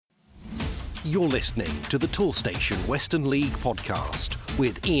You're listening to the Toolstation Western League podcast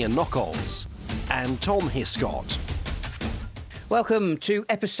with Ian Knockolds and Tom Hiscott. Welcome to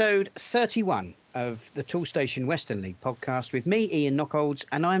episode 31 of the Toolstation Western League podcast with me, Ian Knockolds,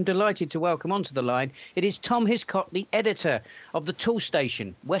 and I'm delighted to welcome onto the line. It is Tom Hiscott, the editor of the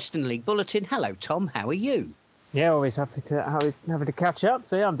Toolstation Western League Bulletin. Hello, Tom. How are you? Yeah, always happy to catch up.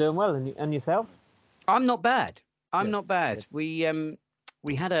 So yeah, I'm doing well, and yourself? I'm not bad. Not bad. Yeah.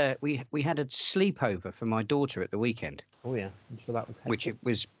 We had a sleepover for my daughter at the weekend. Oh yeah, I'm sure that was hectic. Which it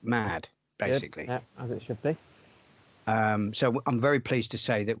was mad, basically. Good. Yeah, as it should be. So I'm very pleased to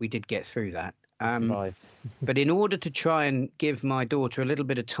say that we did get through that. Survived. But in order to try and give my daughter a little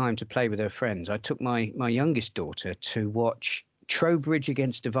bit of time to play with her friends, I took my youngest daughter to watch Trowbridge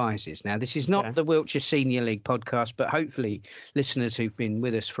against Devizes. Now, this is not the Wiltshire Senior League podcast, but hopefully listeners who've been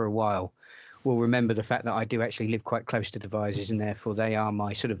with us for a while will remember the fact that I do actually live quite close to Devizes, and therefore they are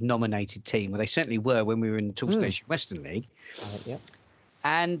my sort of nominated team. Well, they certainly were when we were in the Toolstation Western League. Yeah.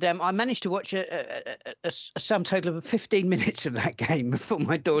 And I managed to watch a sum total of 15 minutes of that game before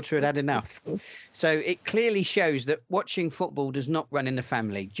my daughter had enough. So it clearly shows that watching football does not run in the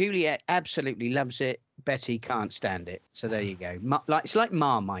family. Juliet absolutely loves it. Betty can't stand it. So there you go. It's like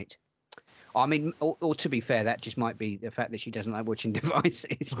Marmite. I mean, or to be fair, that just might be the fact that she doesn't like watching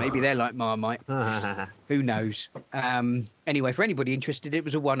Devizes. Maybe they're like Marmite. Who knows? Anyway, for anybody interested, it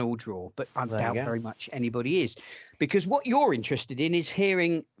was a 1-1 draw, but I doubt very much anybody is. Because what you're interested in is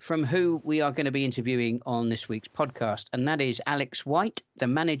hearing from who we are going to be interviewing on this week's podcast, and that is Alex White, the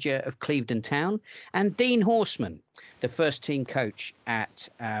manager of Clevedon Town, and Dean Horseman, the first-team coach at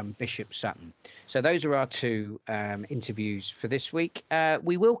Bishop Sutton. So those are our two interviews for this week.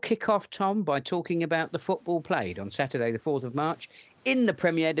 We will kick off, Tom, by talking about the football played on Saturday, the 4th of March, in the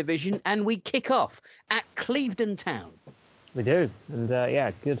Premier Division, and we kick off at Clevedon Town. We do, and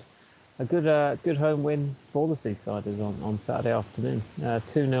a good home win for the Seasiders on Saturday afternoon.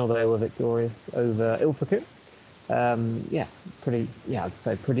 2-0 they were victorious over Ilfracombe. Pretty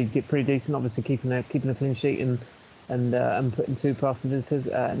decent. Obviously keeping a clean sheet and putting two past the visitors.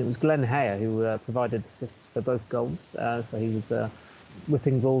 And it was Glenn Hayer who provided assists for both goals. So he was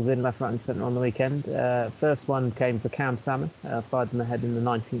whipping balls in left, right, and centre on the weekend. First one came for Cam Salmon, fired in the head in the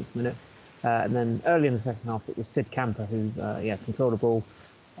 19th minute. And then early in the second half, it was Sid Camper who controlled the ball.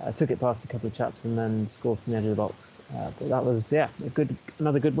 Took it past a couple of chaps and then scored from the edge of the box. But that was,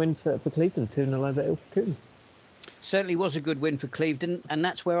 another good win for Clevedon, 2-0 over Ilfracombe. Certainly was a good win for Clevedon, and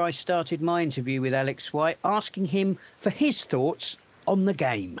that's where I started my interview with Alex White, asking him for his thoughts on the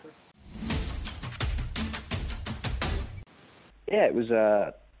game. Yeah, it was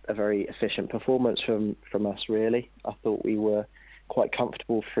a very efficient performance from us, really. I thought we were quite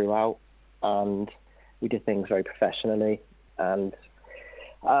comfortable throughout, and we did things very professionally, and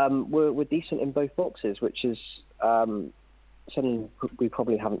we're decent in both boxes, which is something we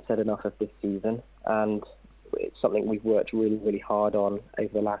probably haven't said enough of this season, and it's something we've worked really, really hard on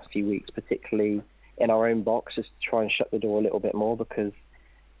over the last few weeks, particularly in our own box, is to try and shut the door a little bit more, because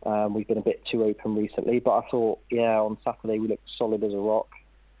we've been a bit too open recently. But I thought, on Saturday we looked solid as a rock,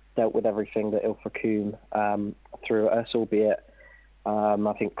 dealt with everything that Ilfracombe threw at us, albeit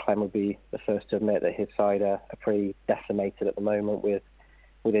I think Clem would be the first to admit that his side are pretty decimated at the moment with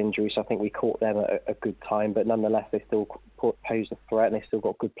injuries. So I think we caught them at a good time, but nonetheless they still posed a threat and they still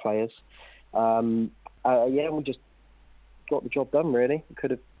got good players. We just got the job done, really.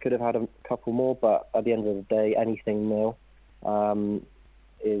 Could have had a couple more, but at the end of the day, anything nil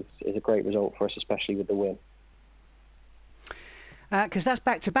is a great result for us, especially with the win. Because that's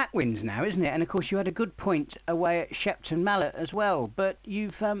back-to-back wins now, isn't it? And of course, you had a good point away at Shepton Mallet as well. But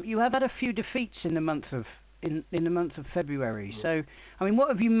you have had a few defeats in the month of February. So, I mean, what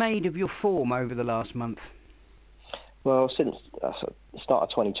have you made of your form over the last month? Well, since the start of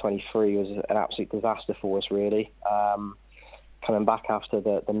 2023 was an absolute disaster for us, really. Coming back after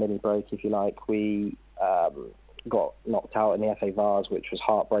the mini break, if you like, we got knocked out in the FA Vars, which was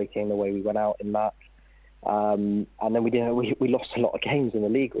heartbreaking the way we went out in that. And then we lost a lot of games in the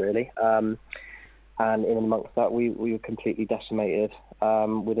league, really. And in amongst that, we were completely decimated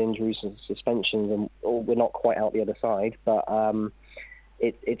with injuries and suspensions, and we're not quite out the other side. But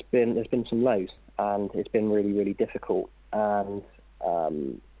there's been some lows, and it's been really, really difficult. And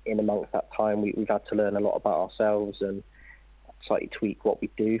in amongst that time, we've had to learn a lot about ourselves and slightly tweak what we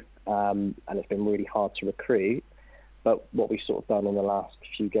do. And it's been really hard to recruit. But what we've sort of done in the last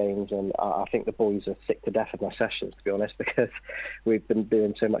few games, and I think the boys are sick to death of my sessions, to be honest, because we've been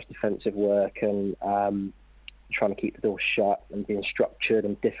doing so much defensive work and trying to keep the door shut and being structured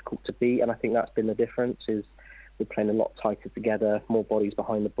and difficult to beat. And I think that's been the difference, is we're playing a lot tighter together, more bodies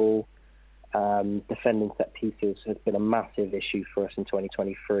behind the ball. Defending set pieces has been a massive issue for us in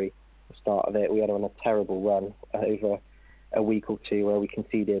 2023. The start of it, we had on a terrible run over a week or two where we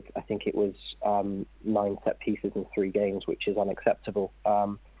conceded, I think it was 9 set pieces in 3 games, which is unacceptable.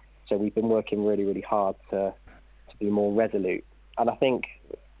 So we've been working really, really hard to be more resolute. And I think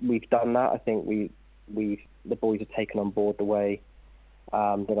we've done that. I think the boys have taken on board the way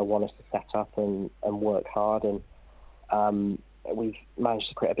that I want us to set up and work hard. And we've managed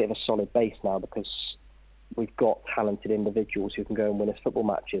to create a bit of a solid base now because we've got talented individuals who can go and win us football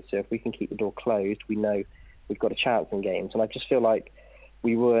matches. So if we can keep the door closed, we know we've got a chance in games. And I just feel like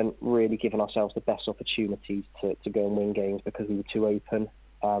we weren't really giving ourselves the best opportunities to go and win games because we were too open,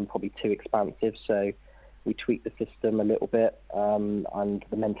 probably too expansive. So we tweaked the system a little bit and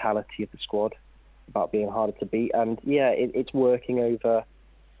the mentality of the squad about being harder to beat. And yeah, it's working over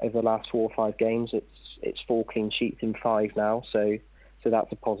the last 4 or 5 games. It's 4 clean sheets in 5 now, so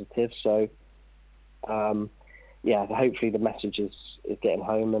that's a positive. So hopefully the message is getting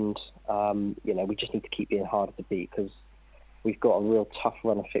home, and we just need to keep being harder to beat because we've got a real tough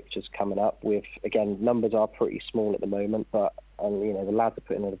run of fixtures coming up. With again, numbers are pretty small at the moment, but the lads are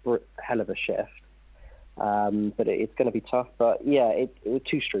putting in a hell of a shift. But it's going to be tough. But yeah, we're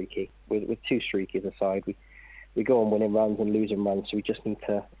too streaky. We're too streaky as a side. We go on winning runs and losing runs, so we just need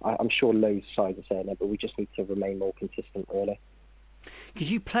to. I'm sure loads of sides are saying that, but we just need to remain more consistent, really. Because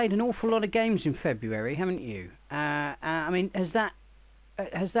you played an awful lot of games in February, haven't you? I mean, has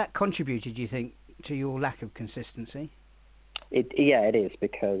that contributed, do you think, to your lack of consistency? It is,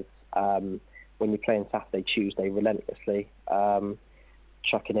 because when you're playing Saturday, Tuesday relentlessly,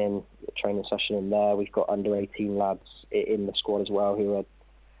 chucking in a training session in there, we've got under 18 lads in the squad as well who are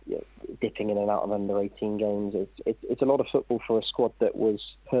dipping in and out of under 18 games. It's a lot of football for a squad that was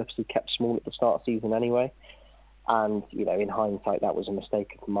purposely kept small at the start of the season anyway. And in hindsight, that was a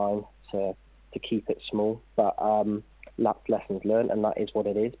mistake of mine to keep it small. But lessons learned, and that is what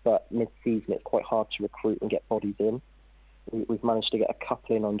it is. But mid-season, it's quite hard to recruit and get bodies in. We've managed to get a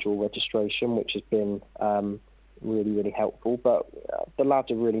couple in on dual registration, which has been really, really helpful. But the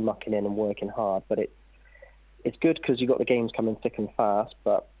lads are really mucking in and working hard. But it's good because you've got the games coming thick and fast,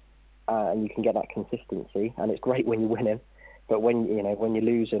 but and you can get that consistency, and it's great when you're winning. But when you're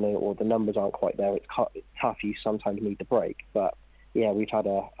losing or the numbers aren't quite there, it's tough. You sometimes need the break. But yeah, we've had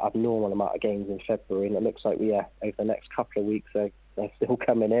an abnormal amount of games in February, and it looks like over the next couple of weeks they're still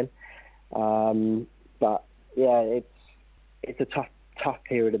coming in. But yeah, it's a tough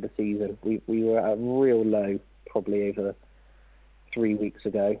period of the season. We were at a real low probably over 3 weeks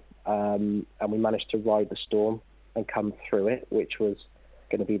ago, and we managed to ride the storm and come through it, which was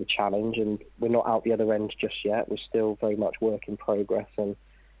going to be the challenge. And we're not out the other end just yet. We're still very much work in progress, and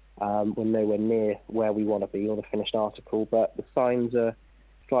we're nowhere near where we want to be or the finished article. But the signs are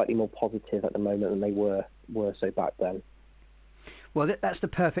slightly more positive at the moment than they were so back then. Well, that's the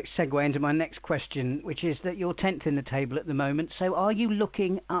perfect segue into my next question, which is that you're 10th in the table at the moment. So are you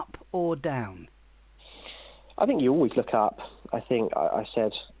looking up or down? I think you always look up. I think I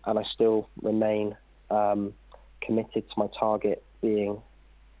said, and I still remain committed to my target being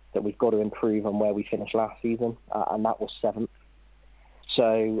that we've got to improve on where we finished last season, and that was 7th.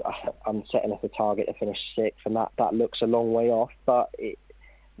 So I'm setting us a target to finish 6th, and that looks a long way off, but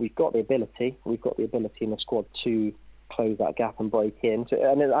we've got the ability. We've got the ability in the squad to close that gap and break in. So,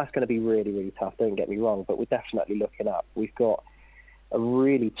 and that's going to be really, really tough, don't get me wrong, but we're definitely looking up. We've got a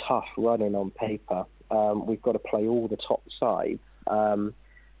really tough run-in on paper. We've got to play all the top sides.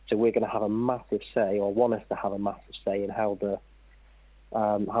 So we're going to have a massive say, or want us to have a massive say in how the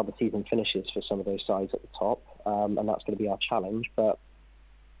season finishes for some of those sides at the top, and that's going to be our challenge. But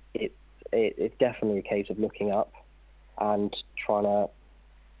it's definitely a case of looking up and trying to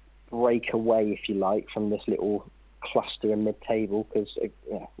break away, if you like, from this little cluster in mid-table, because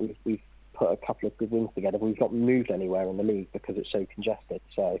we've put a couple of good wins together. We've not moved anywhere in the league because it's so congested.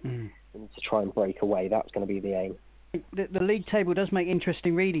 So we need to try and break away. That's going to be the aim. The league table does make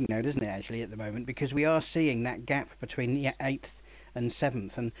interesting reading, though, doesn't it, actually, at the moment, because we are seeing that gap between the 8th and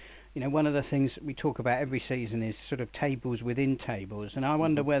 7th. And, one of the things we talk about every season is sort of tables within tables. And I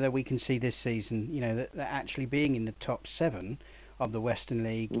wonder whether we can see this season, that actually being in the top 7 of the Western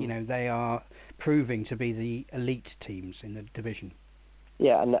League, they are proving to be the elite teams in the division.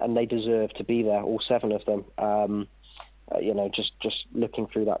 Yeah, and they deserve to be there, all 7 of them. Just looking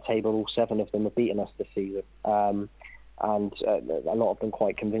through that table, all 7 of them have beaten us this season. And a lot of them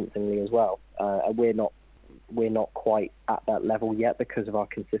quite convincingly as well. We're not quite at that level yet because of our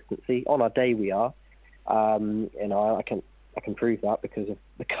consistency. On our day we are. I can prove that because of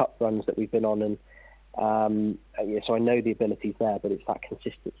the cup runs that we've been on, and So I know the ability's there, but it's that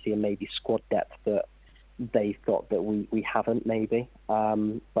consistency and maybe squad depth that they've got that we haven't maybe.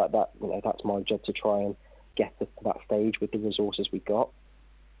 But that's my job to try and get us to that stage with the resources we've got.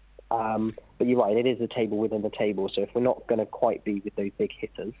 But you're right, it is a table within the table. So if we're not going to quite be with those big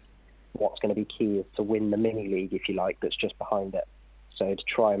hitters, what's going to be key is to win the mini league, if you like, that's just behind it. So to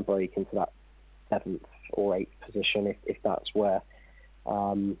try and break into that 7th or 8th position, if that's where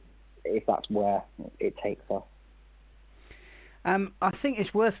it takes us. I think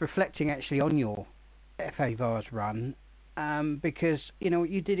it's worth reflecting actually on your FA Vase run, because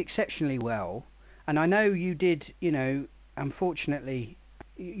you did exceptionally well, and I know you did. Unfortunately,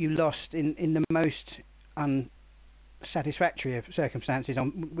 you lost in the most unsatisfactory of circumstances,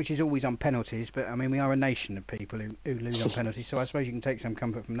 which is always on penalties. But I mean, we are a nation of people who lose on penalties, so I suppose you can take some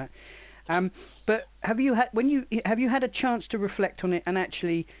comfort from that. But have you had a chance to reflect on it and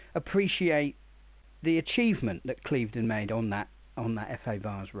actually appreciate the achievement that Clevedon made on that FA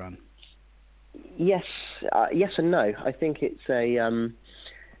Vase run? Yes and no. I think it's an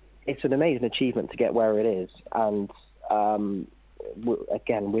amazing achievement to get where it is, and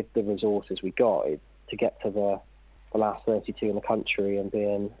again, with the resources we got, to get to the last 32 in the country and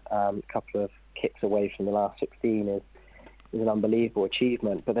being a couple of kicks away from the last 16 is an unbelievable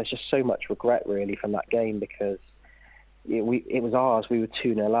achievement. But there's just so much regret really from that game, because it was ours. We were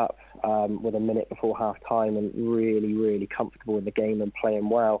 2-0 up with a minute before half time and really, really comfortable in the game and playing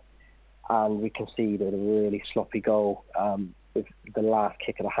well. And we conceded a really sloppy goal with the last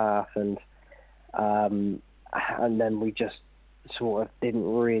kick of the half, and then we just sort of didn't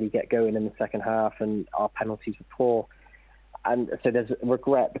really get going in the second half, and our penalties were poor. And so there's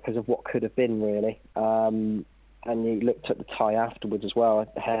regret because of what could have been really. And you looked at the tie afterwards as well.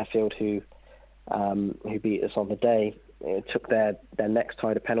 Harefield, who beat us on the day, took their next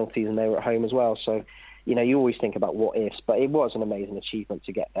tie to penalties, and they were at home as well. So, you always think about what ifs, but it was an amazing achievement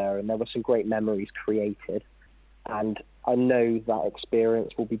to get there, and there were some great memories created. And I know that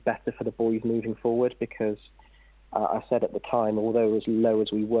experience will be better for the boys moving forward, because I said at the time, although as low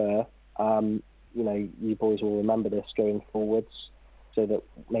as we were, you boys will remember this going forwards, so that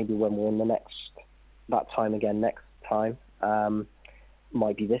maybe when we're in next time,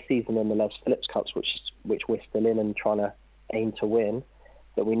 might be this season in the Les Phillips Cups, which we're still in and trying to aim to win,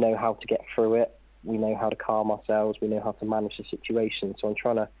 that we know how to get through it, we know how to calm ourselves, we know how to manage the situation. So I'm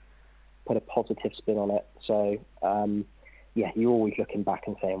trying to put a positive spin on it. So you're always looking back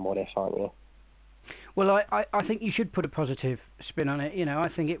and saying what if, aren't you? Well, I think you should put a positive spin on it. I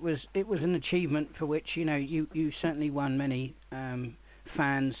think it was an achievement for which you certainly won many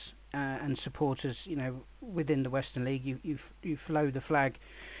fans and supporters. Within the Western League, you flew the flag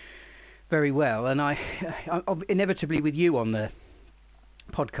very well, and I inevitably with you on the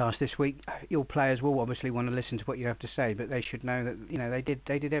podcast this week, your players will obviously want to listen to what you have to say, but they should know that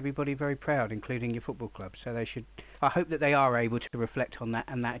they did everybody very proud, including your football club. So they should. I hope that they are able to reflect on that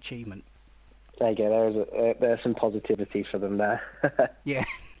and that achievement. There you go. There's some positivity for them there. Yeah.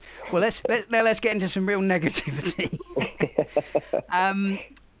 Well, let's get into some real negativity.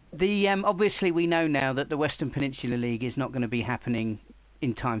 Obviously we know now that the Western Peninsula League is not going to be happening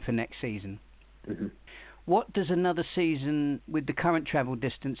in time for next season. Mm-hmm. What does another season with the current travel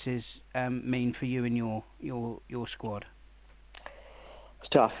distances mean for you and your squad? It's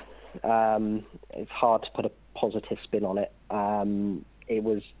tough. It's hard to put a positive spin on it. It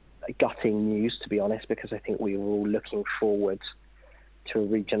was gutting news, to be honest, because I think we were all looking forward to a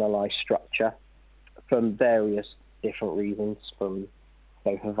regionalised structure from various different reasons, from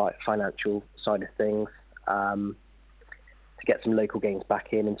both a financial side of things, to get some local games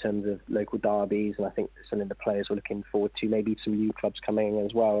back in terms of local derbies, and I think something the players were looking forward to, maybe some new clubs coming in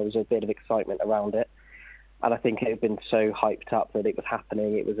as well. There was a bit of excitement around it, and I think it had been so hyped up that it was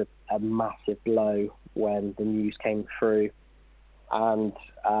happening. It was a massive blow when the news came through, and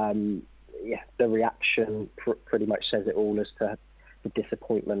the reaction pretty much says it all as to the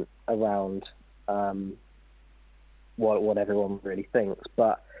disappointment around what everyone really thinks.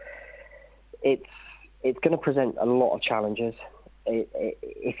 But it's going to present a lot of challenges.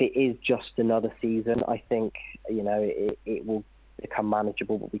 If it is just another season, I think it will become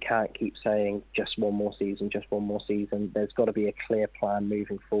manageable, but we can't keep saying just one more season. There's got to be a clear plan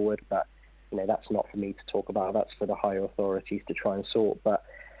moving forward, but that's not for me to talk about. That's for the higher authorities to try and sort. But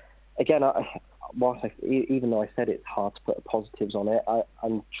again, even though I said it's hard to put positives on it,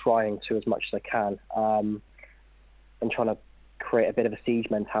 I'm trying to as much as I can, and trying to create a bit of a siege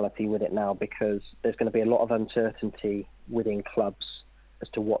mentality with it now, because there's going to be a lot of uncertainty within clubs as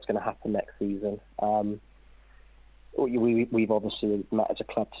to what's going to happen next season. we've obviously met as a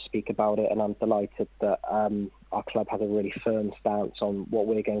club to speak about it, and I'm delighted that our club has a really firm stance on what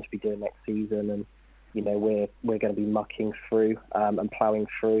we're going to be doing next season, and we're going to be mucking through and ploughing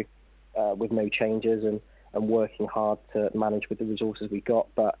through with no changes and working hard to manage with the resources we got.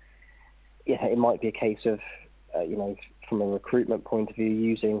 But yeah, it might be a case of from a recruitment point of view,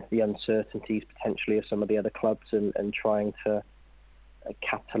 using the uncertainties potentially of some of the other clubs and trying to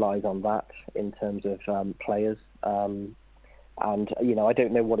capitalise on that in terms of players. And I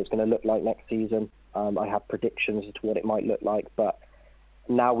don't know what it's going to look like next season. I have predictions as to what it might look like, but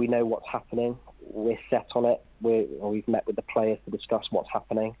now we know what's happening. We're set on it. We've met with the players to discuss what's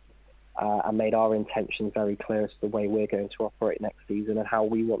happening and made our intentions very clear as to the way we're going to operate next season and how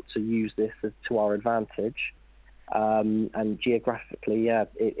we want to use this to our advantage. And geographically,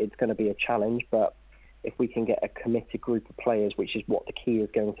 it's going to be a challenge, but if we can get a committed group of players, which is what the key is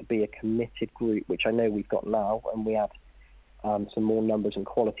going to be, a committed group, which I know we've got now, and we add some more numbers and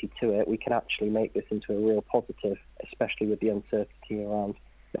quality to it, we can actually make this into a real positive, especially with the uncertainty around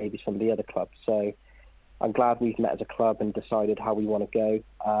maybe some of the other clubs. So I'm glad we've met as a club and decided how we want to go.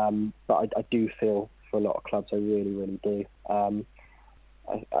 But I do feel for a lot of clubs, I really, really do.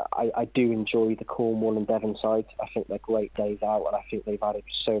 I do enjoy the Cornwall and Devon sides. I think they're great days out, and I think they've added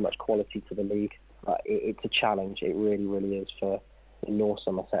so much quality to the league. It's a challenge. It really, really is for the North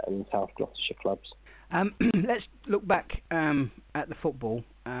Somerset and South Gloucestershire clubs. Let's look back at the football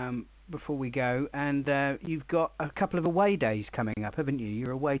before we go. And you've got a couple of away days coming up, haven't you?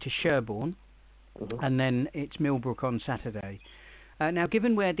 You're away to Sherborne, and then it's Millbrook on Saturday. Now,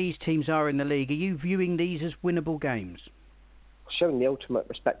 given where these teams are in the league, are you viewing these as winnable games? Showing the ultimate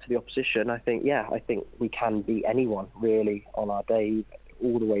respect to the opposition, I think we can beat anyone really on our day,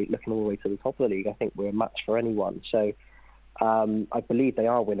 looking all the way to the top of the league. I think we're a match for anyone. So I believe they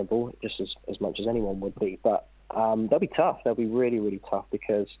are winnable, just as much as anyone would be. But they'll be tough. They'll be really, really tough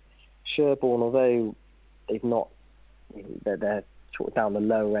because Sherborne, although they're sort of down the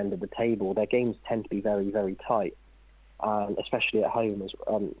lower end of the table, their games tend to be very, very tight, especially at home,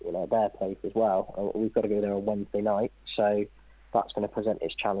 at their place as well. We've got to go there on Wednesday night, so that's going to present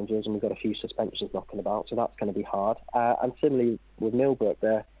its challenges, and we've got a few suspensions knocking about, so that's going to be hard. And similarly with Millbrook,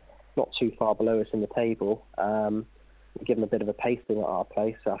 they're not too far below us in the table. We give them a bit of a pasting at our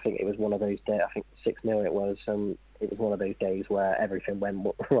place. So I think it was one of those days, I think 6-0 it was, it was one of those days where everything went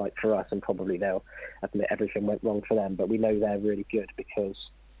right for us, and probably they'll admit everything went wrong for them. But we know they're really good because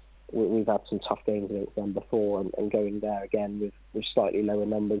we've had some tough games against them before, and going there again with slightly lower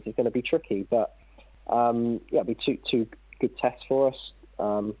numbers is going to be tricky. But it'll be two good tests for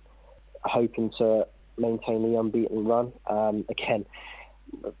us. Hoping to maintain the unbeaten run. Again,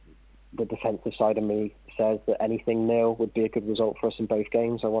 the defensive side of me says that anything nil would be a good result for us in both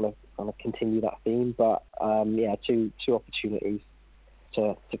games. I want to continue that theme, but two opportunities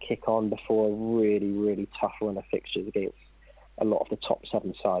to kick on before a really, really tough run of fixtures against a lot of the top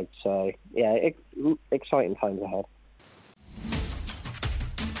 7 sides. So exciting times ahead.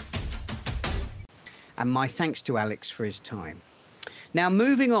 And my thanks to Alex for his time. Now,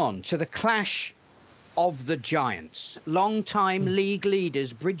 moving on to the clash of the giants. Long-time league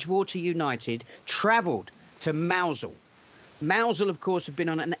leaders Bridgwater United travelled to Mousehole. Mousehole, of course, have been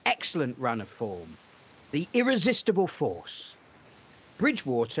on an excellent run of form. The irresistible force.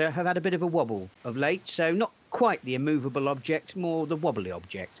 Bridgwater have had a bit of a wobble of late, so not quite the immovable object, more the wobbly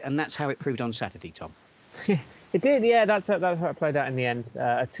object. And that's how it proved on Saturday, Tom. It did, yeah. That's how it played out in the end.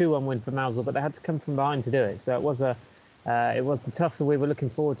 A 2-1 win for Mousehole, but they had to come from behind to do it. So it was the tussle we were looking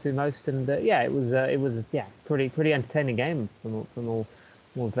forward to most, and it was pretty entertaining game from all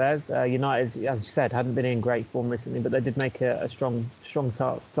affairs. United, as you said, hadn't been in great form recently, but they did make a strong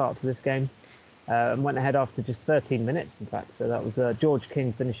start to this game, and went ahead after just 13 minutes, in fact. So that was George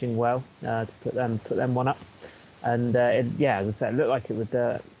King finishing well to put them one up, and as I said, it looked like it would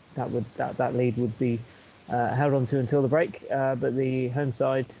that lead would be held on to until the break, but the home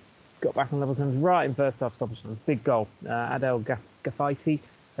side got back on level terms right in first half stoppage time. Big goal. Adel Gafaiti,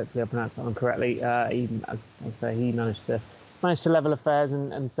 hopefully I pronounced that one correctly. He managed to level affairs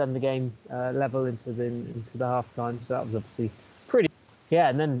and send the game level into the half time. So that was obviously pretty. Yeah,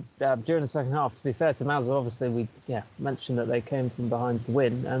 and then during the second half, to be fair to Mousehole, obviously we mentioned that they came from behind to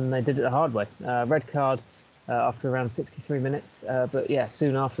win, and they did it the hard way. Red card after around 63 minutes, but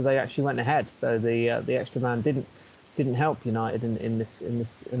soon after they actually went ahead. So the extra man didn't help United in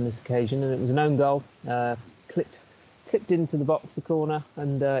this occasion, and it was an own goal, clipped into the box, the corner,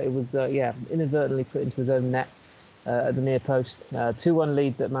 and it was inadvertently put into his own net. at the near post. 2-1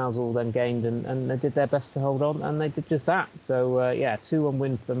 lead that Mousehole then gained, and they did their best to hold on, and they did just that. So 2-1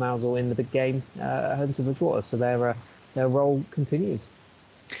 win for Mousehole in the big game at home to Bridgwater. So their role continues.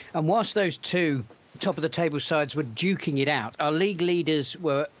 And whilst those two top of the table sides were duking it out, our league leaders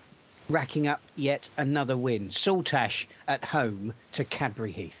were racking up yet another win. Saltash at home to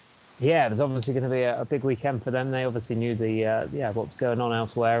Cadbury Heath. Yeah, there's obviously going to be a big weekend for them. They obviously knew what was going on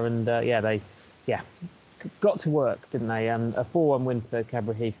elsewhere, and they got to work, didn't they? And a 4-1 win for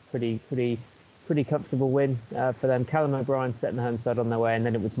Cadbury Heath, pretty comfortable win for them. Callum O'Brien setting the home side on their way, and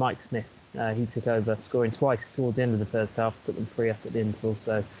then it was Mike Smith. He took over, scoring twice towards the end of the first half, put them 3 up at the interval.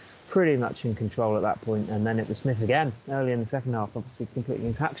 So pretty much in control at that point. And then it was Smith again early in the second half, obviously completing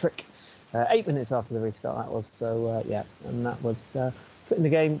his hat trick. 8 minutes after the restart, that was. So and that was putting the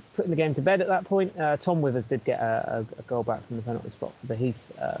game to bed at that point. Tom Withers did get a goal back from the penalty spot for the Heath,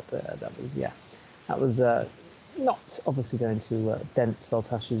 but that was not obviously going to dent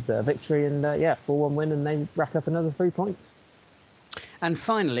Saltash's victory. And 4-1 win, and they rack up another 3 points. And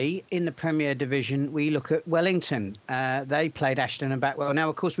finally, in the Premier Division, we look at Wellington. They played Ashton and Backwell. Now,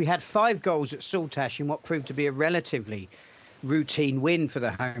 of course, we had 5 goals at Saltash in what proved to be a relatively routine win for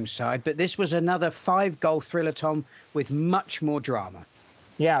the home side. But this was another 5-goal thriller, Tom, with much more drama.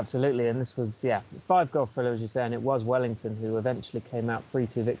 Yeah, absolutely. And this was, 5-goal thriller, as you say, and it was Wellington who eventually came out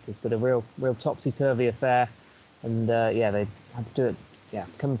 3-2 victors, but a real topsy-turvy affair. And, they had to do it,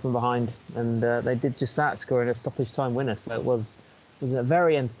 coming from behind. And they did just that, scoring a stoppage time winner. So it was a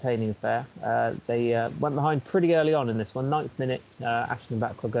very entertaining affair. They went behind pretty early on in this one, 9th minute, Ashton and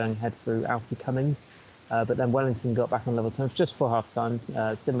Backwell going ahead through Alfie Cummings. But then Wellington got back on level terms just before half-time,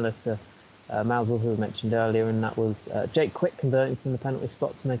 similar to Mousehole, who we mentioned earlier, and that was Jake Quick converting from the penalty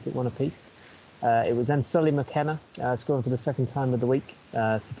spot to make it 1 apiece. It was then Sully McKenna scoring for the second time of the week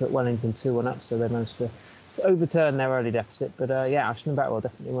to put Wellington 2-1 up, so they managed to overturn their early deficit. But Ashton and Backwell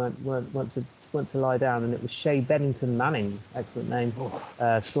definitely weren't to lie down, and it was Shea Bennington Manning's excellent name,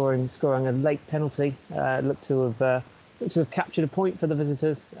 scoring a late penalty. Looked to have captured a point for the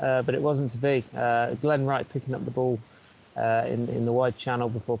visitors, but it wasn't to be. Glenn Wright picking up the ball in the wide channel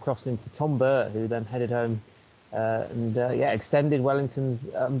before crossing for Tom Burt, who then headed home and extended Wellington's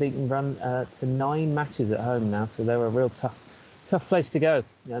unbeaten run to 9 matches at home now. So they were a real tough place to go,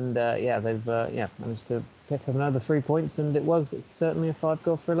 and they've managed to pick up another 3 points, and it was certainly a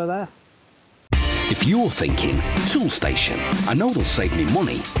 5-goal thriller there. If you're thinking, Toolstation, I know they'll save me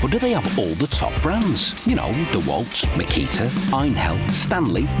money, but do they have all the top brands? You know, DeWalt, Makita, Einhell,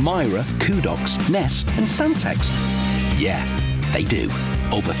 Stanley, Myra, Kudox, Nest and Santex. Yeah, they do.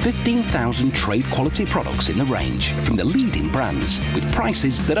 Over 15,000 trade quality products in the range from the leading brands with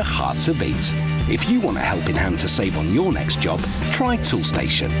prices that are hard to beat. If you want a helping hand to save on your next job, try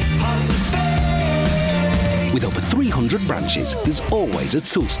Toolstation. With over 300 branches, there's always a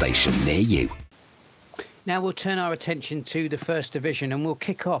Toolstation near you. Now we'll turn our attention to the First Division, and we'll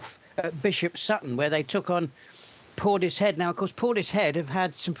kick off at Bishop Sutton, where they took on Portishead. Now, of course, Portishead have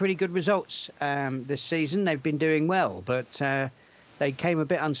had some pretty good results this season. They've been doing well, but they came a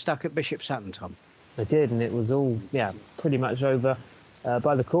bit unstuck at Bishop Sutton, Tom. They did, and it was all, pretty much over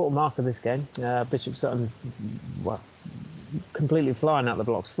by the quarter mark of this game. Bishop Sutton, completely flying out the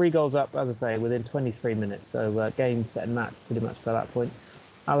blocks. 3 goals up, as I say, within 23 minutes. So game, set and match pretty much by that point.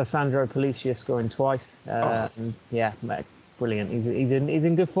 Alessandro Policia scoring twice. Brilliant. He's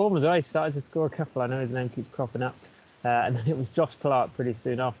in good form as well. He started to score a couple. I know his name keeps cropping up. And then it was Josh Clark pretty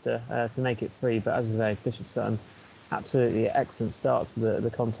soon after to make it 3. But as I say, Bishop Sutton, absolutely excellent start to the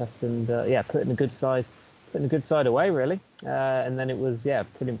contest, and putting a good side away really. And then it was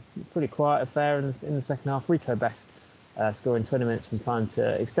pretty quiet affair in the second half. Rico Best scoring 20 minutes from time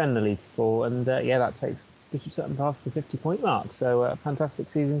to extend the lead to 4, and that takes Bishop Sutton past the 50-point mark. So a fantastic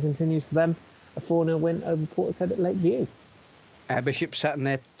season continues for them. A 4-0 win over Portishead at Lakeview. Bishop Sutton,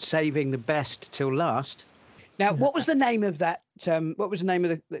 they're saving the best till last. Now, what was the name of that? What was the name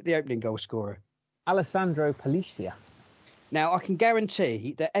of the opening goal scorer? Alessandro Policia. Now, I can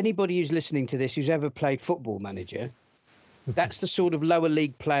guarantee that anybody who's listening to this who's ever played Football Manager, that's the sort of lower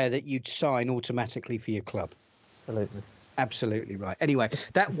league player that you'd sign automatically for your club. Absolutely. Absolutely right. Anyway,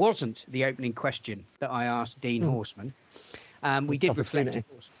 that wasn't the opening question that I asked Dean Horseman. We did reflect, of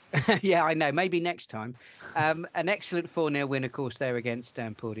course. Yeah, I know. Maybe next time. An excellent 4-0 win, of course, there against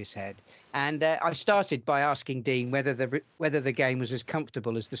Portishead. And I started by asking Dean whether the game was as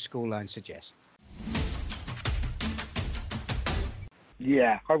comfortable as the scoreline suggests.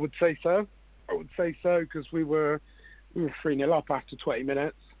 Yeah, I would say so. Because we were 3-0 up after 20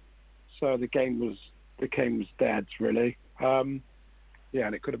 minutes, so the game was dead really. And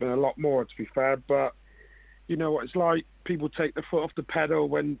it could have been a lot more, to be fair. But you know what it's like. People take the foot off the pedal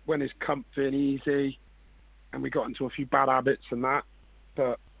when it's comfy and easy, and we got into a few bad habits and that.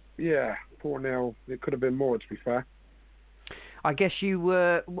 But yeah, 4-0. It could have been more, to be fair. I guess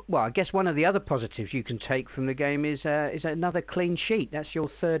I guess one of the other positives you can take from the game is another clean sheet. That's your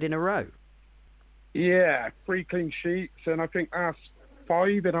third in a row. Yeah, 3 clean sheets, and I think that's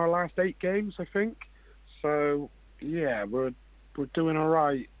 5 in our last 8 games, I think. So yeah, we're doing all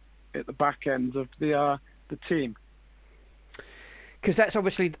right at the back end of the team. Because that's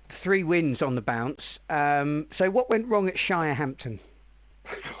obviously 3 wins on the bounce. So what went wrong at Shirehampton?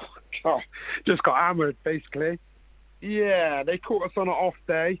 Just got hammered, basically. Yeah, they caught us on an off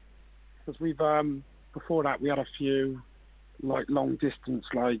day, because we've before that we had a few like long distance,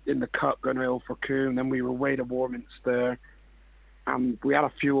 like in the cup going to Ilfracombe, then we were away to Warminster, and we had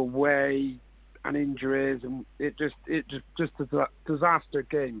a few away and injuries, and it just a disaster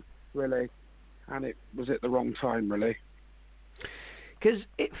game, really, and it was at the wrong time, really. Because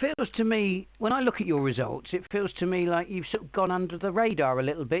it feels to me, when I look at your results, it feels to me like you've sort of gone under the radar a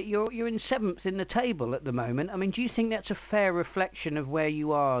little bit. You're in 7th in the table at the moment. I mean, do you think that's a fair reflection of where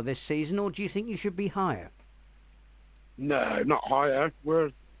you are this season, or do you think you should be higher? No, not higher. We're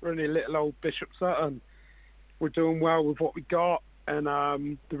only a little old Bishop Sutton. We're doing well with what we got, and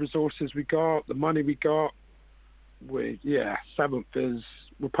the resources we got, the money we got. 7th is,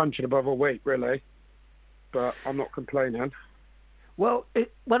 we're punching above our weight, really. But I'm not complaining. Well,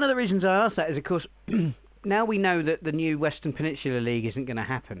 one of the reasons I asked that is, of course, now we know that the new Western Peninsula League isn't going to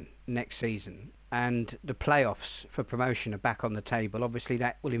happen next season, and the playoffs for promotion are back on the table. Obviously,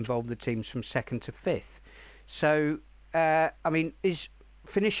 that will involve the teams from 2nd to 5th. So, I mean, is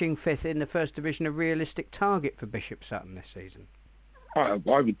finishing 5th in the First Division a realistic target for Bishop Sutton this season? I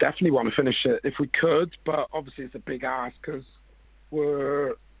would definitely want to finish it if we could, but obviously it's a big ask because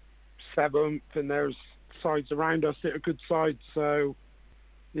we're 7th and there's sides around us that are good sides, so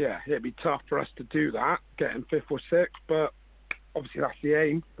yeah, it'd be tough for us to do that, getting 5th or 6th, but obviously that's the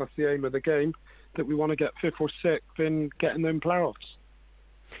aim of the game, that we want to get 5th or 6th in getting them playoffs.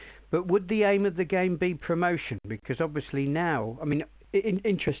 But would the aim of the game be promotion? Because obviously now, I mean,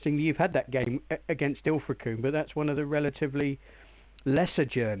 interestingly, you've had that game against Ilfracombe, but that's one of the relatively lesser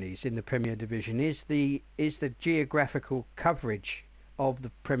journeys in the Premier Division. Is the geographical coverage of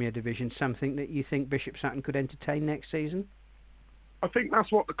the Premier Division something that you think Bishop Sutton could entertain next season? I think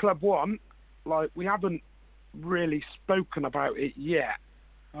that's what the club want. Like, we haven't really spoken about it yet.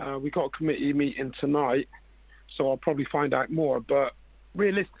 We got a committee meeting tonight, so I'll probably find out more. But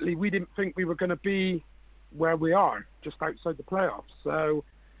realistically, we didn't think we were going to be where we are, just outside the playoffs. So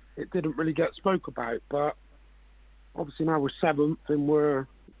it didn't really get spoke about. But obviously now we're 7th and we're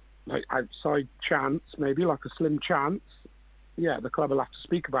like outside chance, maybe like a slim chance. Yeah, the club will have to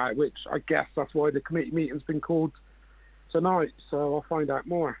speak about it, which I guess that's why the committee meeting's been called tonight. So I'll find out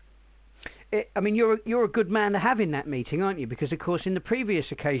more. I mean, you're a good man to have in that meeting, aren't you? Because, of course, in the previous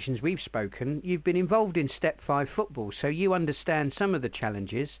occasions we've spoken, you've been involved in Step 5 football, so you understand some of the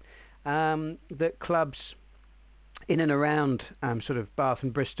challenges that clubs in and around sort of Bath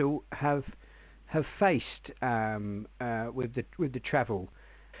and Bristol have faced with the travel.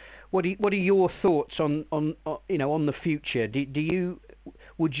 What are your thoughts on the future?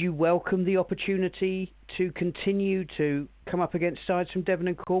 Would you welcome the opportunity to continue to come up against sides from Devon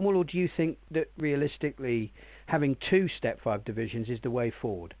and Cornwall, or do you think that realistically having 2 Step 5 divisions is the way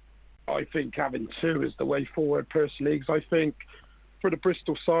forward? I think having 2 is the way forward personally, because I think for the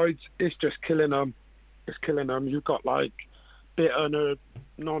Bristol sides, it's just killing them. It's killing them. You've got like Bitton are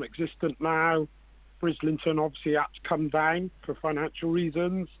non-existent now. Brislington obviously had to come down for financial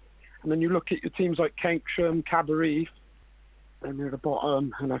reasons. And then you look at your teams like Keynsham, Cabarrif, and they're at the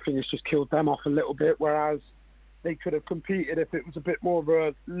bottom, and I think it's just killed them off a little bit, whereas they could have competed if it was a bit more of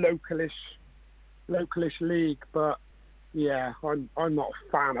a localish league. But yeah, I'm not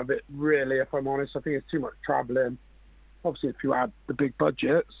a fan of it really, if I'm honest. I think it's too much travelling. Obviously, if you had the big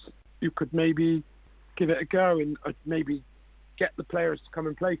budgets, you could maybe give it a go and maybe get the players to come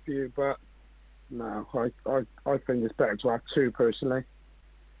and play for you. But no, I think it's better to have 2 personally.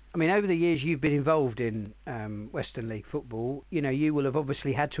 I mean, over the years you've been involved in Western League football, you will have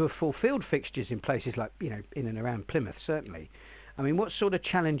obviously had to have fulfilled fixtures in places like, in and around Plymouth, certainly. I mean, what sort of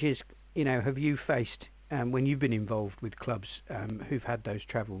challenges, have you faced when you've been involved with clubs who've had those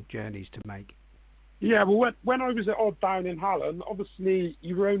travel journeys to make? Yeah, well, when I was at Odd Down in Hallam, obviously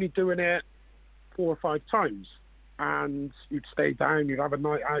you were only doing it 4 or 5 times. And you'd stay down, you'd have a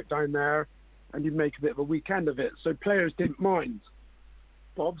night out down there, and you'd make a bit of a weekend of it. So players didn't mind.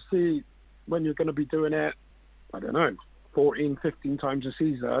 But obviously, when you're going to be doing it, 14, 15 times a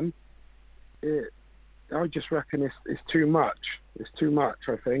season, it's I just reckon it's too much. It's too much,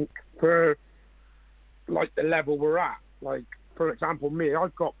 I think, for like the level we're at. Like, for example, me,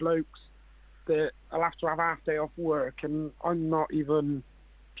 I've got blokes that I'll have to have half day off work, and I'm not even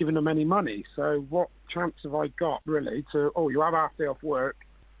giving them any money. So what chance have I got really to? Oh, you have half day off work,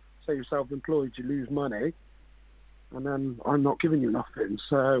 say you're self-employed, you lose money, and then I'm not giving you nothing.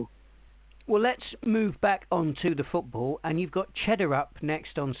 So. Well, let's move back onto the football, and you've got Cheddar up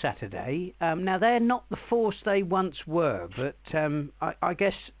next on Saturday. Now, they're not the force they once were, but I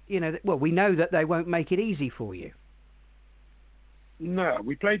guess, we know that they won't make it easy for you. No,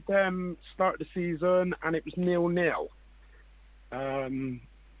 we played them start of the season, and it was 0-0. On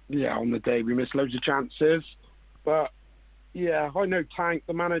the day we missed loads of chances. But, yeah, I know Tank,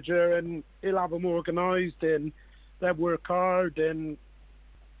 the manager, and he'll have them organised, and they'll work hard, and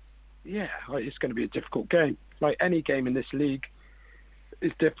yeah, it's going to be a difficult game. Like any game in this league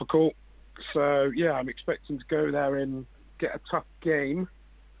is difficult. So, yeah, I'm expecting to go there and get a tough game.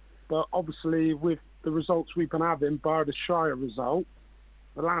 But obviously, with the results we've been having, bar the Shire result,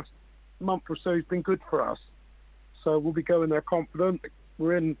 the last month or so has been good for us. So we'll be going there confident.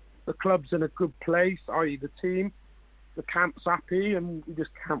 The club's in a good place, i.e. the team. The camp's happy, and we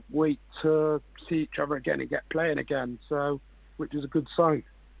just can't wait to see each other again and get playing again. So, which is a good sign.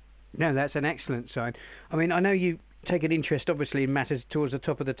 No, that's an excellent sign. I mean, I know you take an interest, obviously, in matters towards the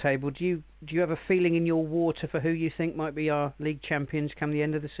top of the table. Do you have a feeling in your water for who you think might be our league champions come the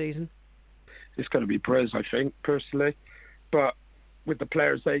end of the season? It's going to be Briz, I think, personally. But with the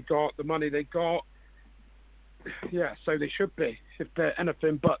players they got, the money they got, yeah, so they should be. If they're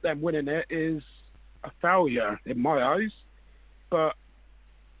anything but them winning it is a failure in my eyes. But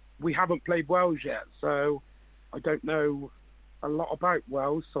we haven't played Wales yet, so I don't know a lot about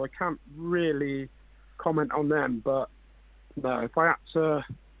Wales, so I can't really comment on them. But no, if I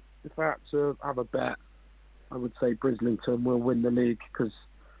had to have a bet, I would say Brislington will win the league because,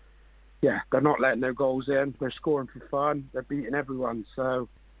 yeah, they're not letting their goals in. They're scoring for fun. They're beating everyone. So,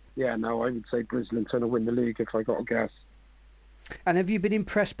 yeah, no, I would say Brislington will win the league if I got to guess. And have you been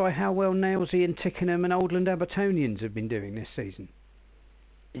impressed by how well Nailsea and Tickenham and Oldland Abertonians have been doing this season?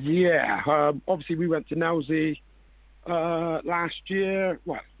 Yeah, obviously we went to Nailsea last year,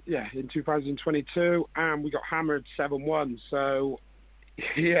 in 2022, and we got hammered 7-1. So,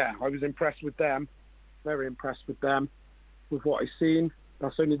 yeah, I was impressed with them. Very impressed with them, with what I've seen.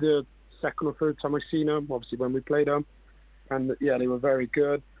 That's only the second or third time I've seen them, obviously, when we played them. And, yeah, they were very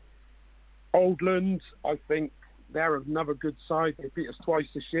good. Oldland, I think they're another good side. They beat us twice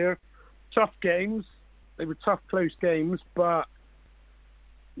this year. Tough games. They were tough, close games, but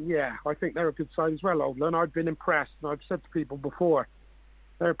yeah, I think they're a good side as well, Oldland. I've been impressed, and I've said to people before,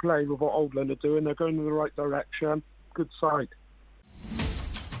 they're playing with what Oldland are doing. They're going in the right direction. Good side.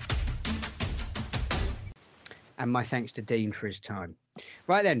 And my thanks to Dean for his time.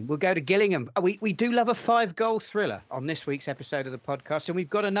 Right then, we'll go to Gillingham. We do love a 5-goal thriller on this week's episode of the podcast, and we've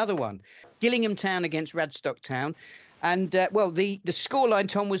got another one. Gillingham Town against Radstock Town. And, the scoreline,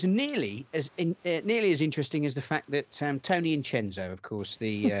 Tom, was nearly as interesting as the fact that Tony Incenzo, of course,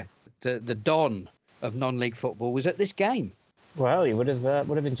 the Don of non-league football, was at this game. Well, you would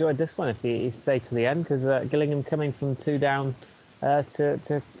have enjoyed this one if he stayed to the end, because Gillingham coming from 2 down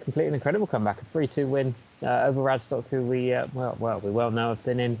to complete an incredible comeback, a 3-2 win over Radstock, who we well know have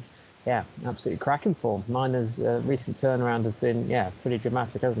been in absolutely cracking form. Miner's recent turnaround has been pretty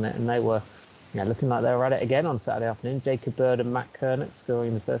dramatic, hasn't it? And they were looking like they were at it again on Saturday afternoon. Jacob Bird and Matt Kernett scoring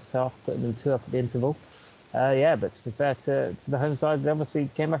in the first half, putting them 2 up at the interval. But to be fair to the home side, they obviously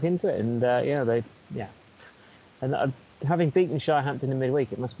came back into it, and having beaten Shirehampton in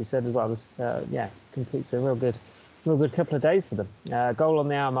midweek, it must be said as well, this completes a real good couple of days for them. Goal on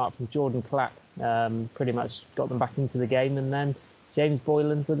the hour mark from Jordan Clapp pretty much got them back into the game, and then James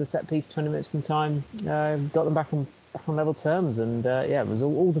Boylan with a set piece 20 minutes from time got them back on level terms, and it was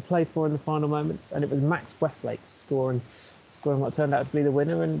all to play for in the final moments, and it was Max Westlake scoring what turned out to be the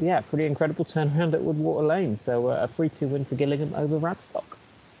winner, and pretty incredible turnaround at Woodwater Lane. So a 3-2 win for Gillingham over Radstock.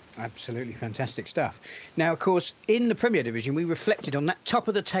 Absolutely fantastic stuff. Now, of course, in the Premier Division, we reflected on that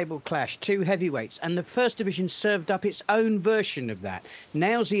top-of-the-table clash, 2 heavyweights, and the First Division served up its own version of that.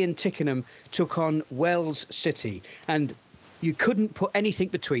 Nailsea and Tickenham took on Wells City, and you couldn't put anything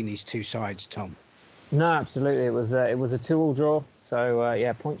between these two sides, Tom. No, absolutely. It was a 2-2 draw,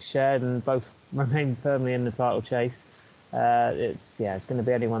 so points shared, and both remain firmly in the title chase. It's going to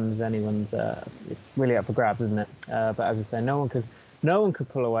be anyone's. It's really up for grabs, isn't it? But as I say, no one could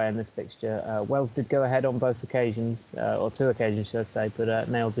pull away in this fixture. Wells did go ahead on both occasions, or 2 occasions, should I say, but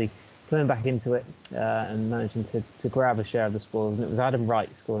Nailsea coming back into it and managing to grab a share of the spoils. And it was Adam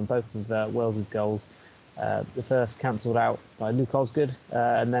Wright scoring both of Wells's goals. The first cancelled out by Luke Osgood,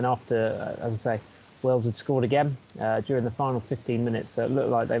 and then after, as I say, Wales had scored again during the final 15 minutes, so it looked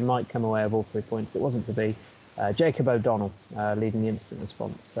like they might come away with all 3 points. It wasn't to be. Jacob O'Donnell leading the instant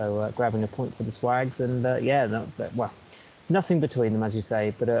response, so grabbing a point for the Swags, and nothing between them, as you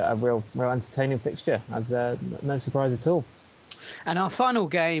say, but a real entertaining fixture, as no surprise at all. And our final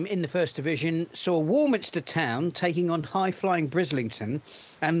game in the First Division saw Warminster Town taking on high-flying Brislington,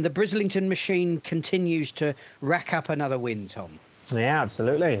 and the Brislington machine continues to rack up another win, Tom. Yeah,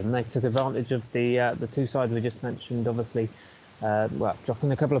 absolutely, and they took advantage of the two sides we just mentioned, obviously,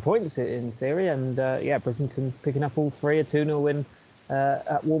 dropping a couple of points in theory, and Brislington picking up all three, a 2-0 win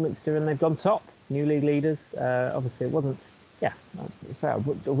at Warminster, and they've gone top, new league leaders. Obviously, it wasn't, I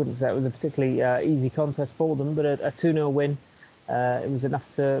wouldn't say it was a particularly easy contest for them, but a 2-0 win. It was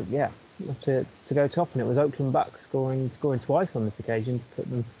enough to go top, and it was Oakland Buck scoring twice on this occasion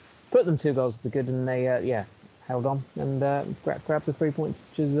to put them 2 goals to the good, and they held on and grabbed the 3 points,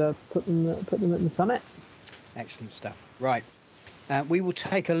 which is put them at the summit. Excellent stuff. Right, we will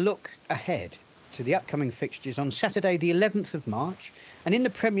take a look ahead to the upcoming fixtures on Saturday, the 11th of March, and in the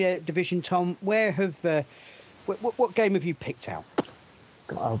Premier Division, Tom, what game have you picked out?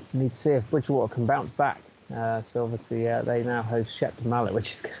 I need to see if Bridgewater can bounce back. So obviously they now host Shepton Mallet,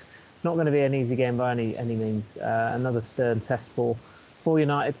 which is not going to be an easy game by any means. Another stern test for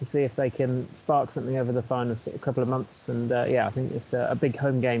United to see if they can spark something over the final couple of months. And I think it's a big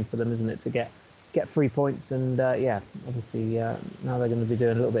home game for them, isn't it, to get 3 points. And obviously now they're going to be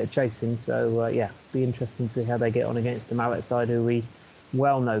doing a little bit of chasing. So be interesting to see how they get on against the Mallet side, who we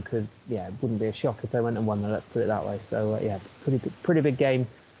well know wouldn't be a shock if they went and won. Let's put it that way. So pretty big game.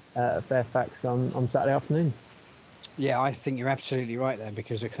 Fairfax on Saturday afternoon. Yeah, I think you're absolutely right there,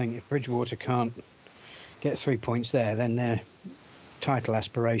 because I think if Bridgewater can't get 3 points there, then their title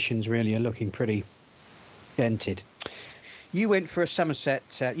aspirations really are looking pretty dented. You went for Somerset.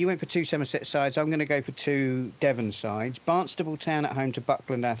 You went for 2 Somerset sides. I'm going to go for 2 Devon sides. Barnstaple Town at home to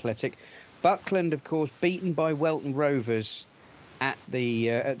Buckland Athletic. Buckland, of course, beaten by Welton Rovers at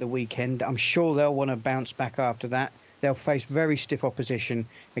the weekend. I'm sure they'll want to bounce back after that. They'll face very stiff opposition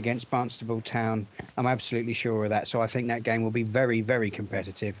against Barnstaple Town. I'm absolutely sure of that. So I think that game will be very, very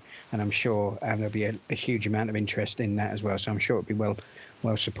competitive, and I'm sure there'll be a huge amount of interest in that as well. So I'm sure it'll be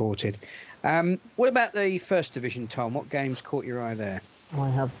well supported. What about the First Division, Tom? What games caught your eye there? I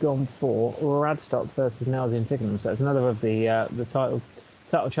have gone for Radstock versus Nailsea and Tickenham. So it's another of the title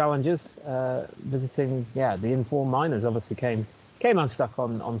challengers. Visiting, the Informed Miners obviously came unstuck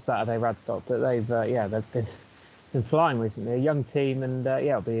on Saturday, Radstock, but they've been flying recently. A young team, and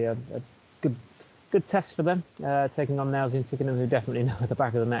it'll be a good test for them, taking on Nailsea and Tickenham, who definitely know at the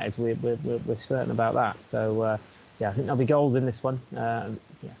back of the net is. We're certain about that. So I think there'll be goals in this one.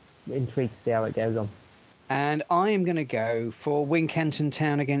 Intrigued to see how it goes on. And I am going to go for Wincanton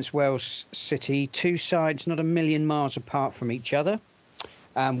Town against Wales City. 2 sides not a million miles apart from each other.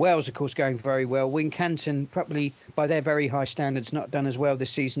 Wales, of course, going very well. Wincanton, probably by their very high standards, not done as well this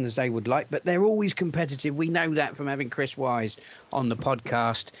season as they would like, but they're always competitive. We know that from having Chris Wise on the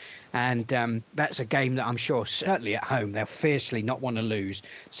podcast. And that's a game that I'm sure, certainly at home, they'll fiercely not want to lose.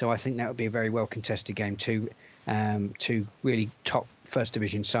 So I think that would be a very well contested game. Two really top First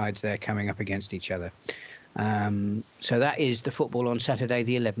Division sides there coming up against each other. So that is the football on Saturday,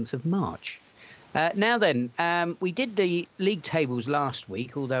 the 11th of March. Now then, we did the league tables last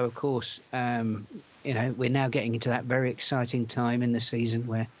week, although, of course, we're now getting into that very exciting time in the season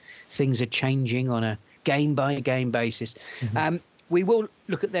where things are changing on a game-by-game basis. Mm-hmm. We will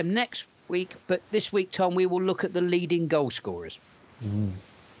look at them next week, but this week, Tom, we will look at the leading goal scorers.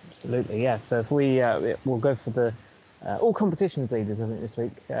 Absolutely, yeah. So if we'll go for the all competitions leaders, I think, this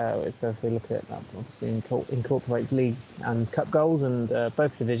week. So if we look at that, obviously incorporates league and cup goals and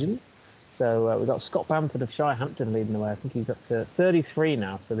both divisions. So we've got Scott Bamford of Shirehampton leading the way. I think he's up to 33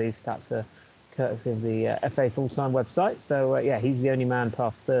 now. So these stats are courtesy of the FA full-time website. So he's the only man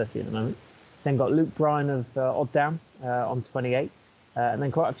past 30 at the moment. Then got Luke Bryan of Odd Down on 28. And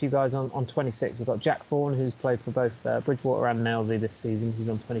then quite a few guys on 26. We've got Jack Thorne, who's played for both Bridgewater and Nailsea this season. He's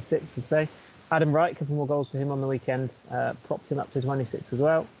on 26, I'd say. Adam Wright, a couple more goals for him on the weekend. Propped him up to 26 as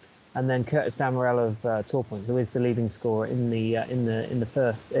well. And then Curtis Damerel of Torpoint, who is the leading scorer in the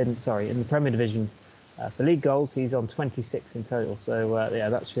Premier Division for league goals. He's on 26 in total. So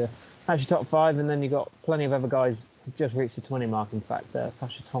that's your top 5. And then you've got plenty of other guys who've just reached the 20 mark. In fact,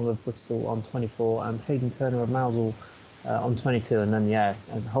 Sasha Tong of Bristol on 24 and Hayden Turner of Mousehole on 22. And then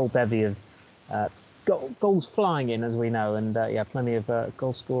a whole bevy of goals flying in, as we know, and plenty of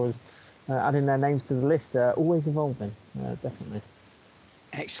goal scorers adding their names to the list. Always evolving, definitely.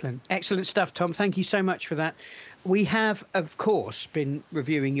 Excellent stuff, Tom. Thank you so much for that. We have, of course, been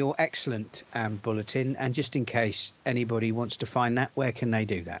reviewing your excellent bulletin, and just in case anybody wants to find that, where can they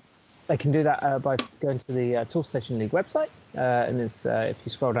do that? They can do that by going to the Toolstation League website, and it's if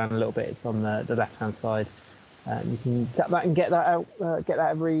you scroll down a little bit, it's on the left-hand side. You can tap that and get that out. Get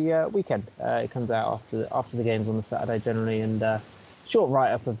that every weekend. It comes out after the games on the Saturday generally, and short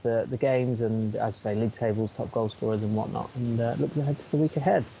write-up of the games and, as I say, league tables, top goal scorers and whatnot, and looks ahead to the week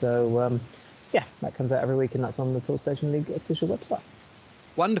ahead. So yeah, that comes out every week, and that's on the Toolstation League official website.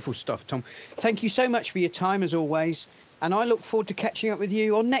 Wonderful stuff, Tom. Thank you so much for your time as always, and I look forward to catching up with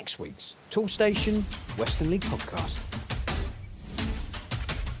you on next week's Toolstation Western League podcast.